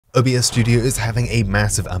OBS Studio is having a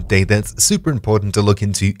massive update that's super important to look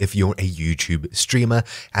into if you're a YouTube streamer,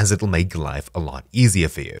 as it'll make life a lot easier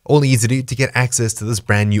for you. All you need to do to get access to this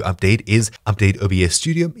brand new update is update OBS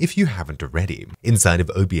Studio if you haven't already. Inside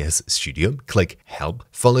of OBS Studio, click Help,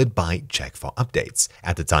 followed by Check for Updates.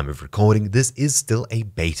 At the time of recording, this is still a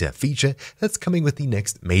beta feature that's coming with the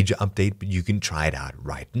next major update, but you can try it out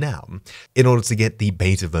right now. In order to get the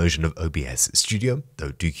beta version of OBS Studio,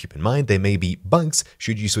 though do keep in mind there may be bugs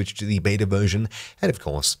should you switch to the beta version, and of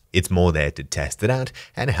course, it's more there to test it out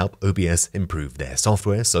and help OBS improve their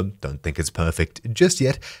software, so don't think it's perfect just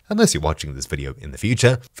yet, unless you're watching this video in the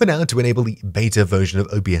future. For now, to enable the beta version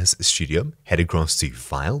of OBS Studio, head across to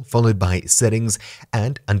File, followed by Settings,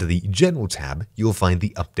 and under the General tab, you'll find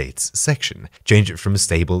the Updates section. Change it from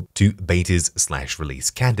Stable to Betas/Release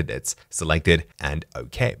Candidates. Select it and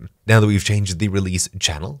OK. Now that we've changed the release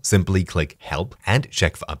channel, simply click Help and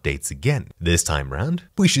check for updates again. This time round,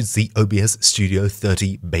 we should see OBS Studio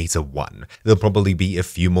 30 Beta 1. There'll probably be a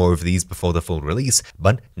few more of these before the full release,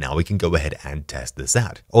 but now we can go ahead and test this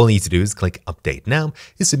out. All you need to do is click Update Now,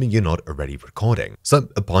 assuming you're not already recording. So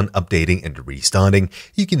upon updating and restarting,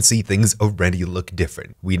 you can see things already look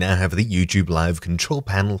different. We now have the YouTube Live control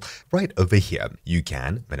panel right over here. You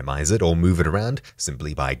can minimize it or move it around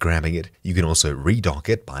simply by grabbing it. You can also redock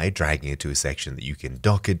it by dragging it to a section that you can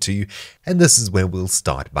dock it to, and this is where we'll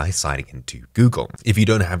start by signing into Google. If you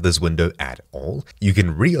don't have this window at all, you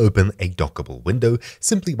can reopen a dockable window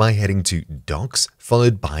simply by heading to Docs,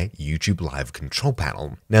 followed by YouTube Live Control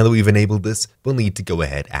Panel. Now that we've enabled this, we'll need to go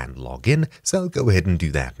ahead and log in, so I'll go ahead and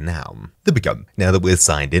do that now. There we go. Now that we're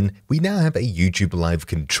signed in, we now have a YouTube Live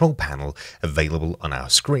Control Panel available on our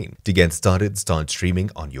screen. To get started, start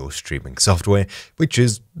streaming on your streaming software, which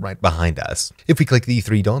is right behind us. If we click the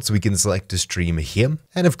three dots, we can select to stream here,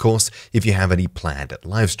 and of course, if you have any planned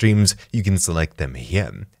live streams, you can select them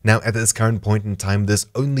here. Now, at this current point in time, this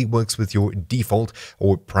only works with your default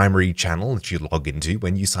or primary channel that you log into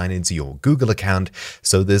when you sign into your Google account,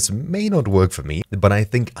 so this may not work for me, but I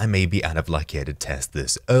think I may be out of luck here to test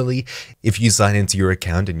this early. If you sign into your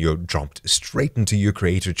account and you're dropped straight into your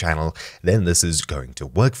creator channel, then this is going to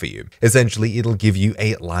work for you. Essentially, it'll give you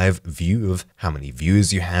a live view of how many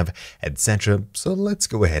viewers you have, etc. So let's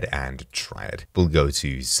go ahead and try it. We'll go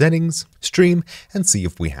to Settings, Stream, and see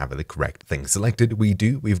if we have the correct thing selected. We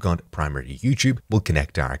do. We've got primary YouTube. We'll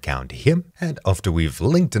connect our account here, and after we've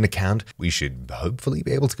linked an account, we should hopefully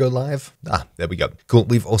be able to go live. There we go. Cool.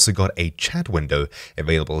 We've also got a chat window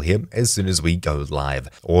available here as soon as we go live,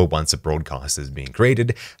 or once a broadcast is being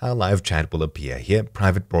created, our live chat will appear here.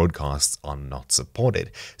 Private broadcasts are not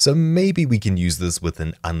supported, so maybe we can use this with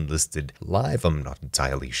an unlisted live. I'm not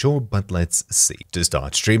entirely sure, but let's see. To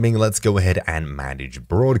start streaming, let's go ahead and manage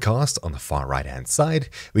broadcast on the far right hand side.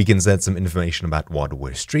 We can set some information about what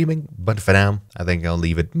we're streaming, but for now, I think I'll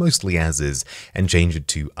leave it mostly as is and change it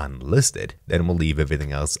to unlisted. Then we'll leave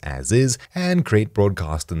everything else as is and create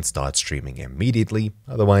broadcast and start streaming immediately.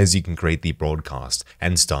 Otherwise, you can create the broadcast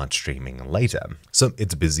and start streaming later. So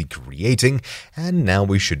it's busy creating, and now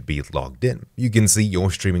we should be logged in. You can see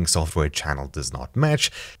your streaming software channel does not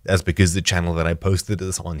match. That's because the channel that I posted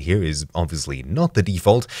this on here is obviously not the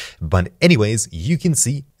default, but anyways, you can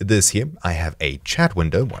see this here. I have a chat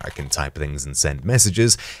window where I can type things and send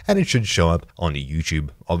messages, and it should show up on YouTube.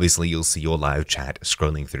 Obviously, you'll see your live chat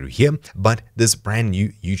scrolling through here, but this brand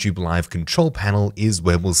new YouTube Live Control Panel is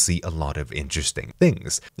where we'll see a lot of interesting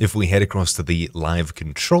things. If we head across to the live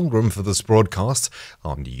control room for this broadcast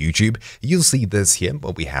on YouTube, you'll see this here,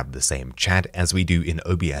 where we have the same chat as we do in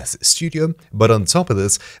OBS Studio, but on top of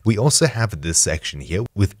this, we also have this section here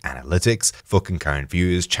with analytics for concurrent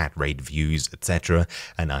views, chat rate views, etc.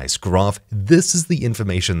 A nice graph. This is the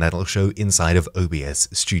information that'll show inside of OBS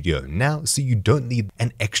Studio now, so you don't need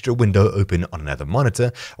an extra window open on another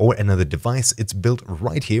monitor or another device. It's built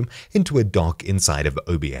right here into a dock inside of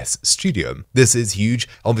OBS Studio. This is huge.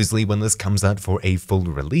 Obviously, when this comes out for a full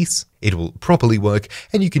release, it will properly work,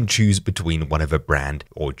 and you can choose between whatever brand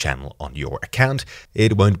or channel on your account.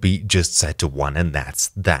 It won't be just set to one and that's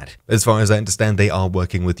that. As far as I understand, they are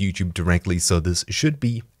working with YouTube directly, so this should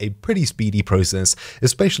be a pretty speedy process,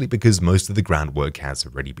 especially because most of the groundwork has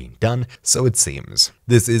already been done, so it seems.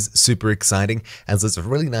 This is super exciting, as it's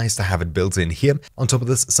really nice to have it built in here. On top of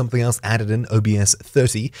this, something else added in OBS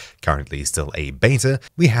 30, currently still a beta,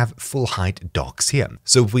 we have full height docks here.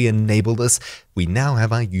 So if we enable this, we now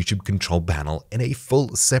have our YouTube control panel in a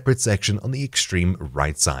full separate section on the extreme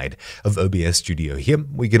right side of OBS Studio here.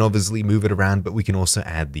 We can obviously move it around, but we can also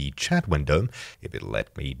add the chat window if it'll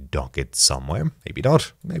let me dock it somewhere. Maybe maybe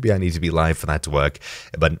not. Maybe I need to be live for that to work.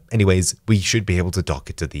 But anyways, we should be able to dock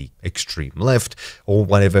it to the extreme left or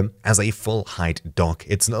whatever as a full height dock.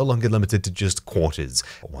 It's no longer limited to just quarters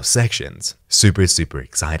or sections. Super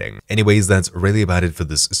exciting. Anyways, that's really about it for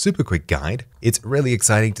this super quick guide. It's really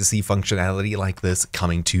exciting to see functionality like this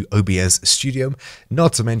coming to OBS Studio,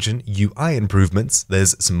 not to mention UI improvements.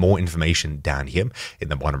 There's some more information down here in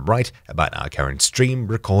the bottom right about our current stream,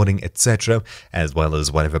 recording, etc., as well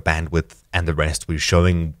as whatever bandwidth and the rest was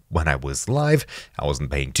showing when I was live. I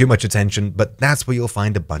wasn't paying too much attention, but that's where you'll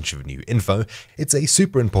find a bunch of new info. It's a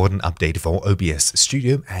super important update for OBS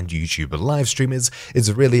Studio and YouTube Livestreamers. It's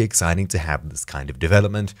really exciting to have this kind of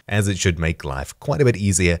development, as it should make life quite a bit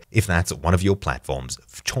easier if that's one of your platforms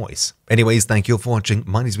of choice. Anyways, thank you all for watching.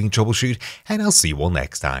 My name's been Troubleshoot, and I'll see you all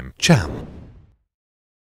next time. Ciao!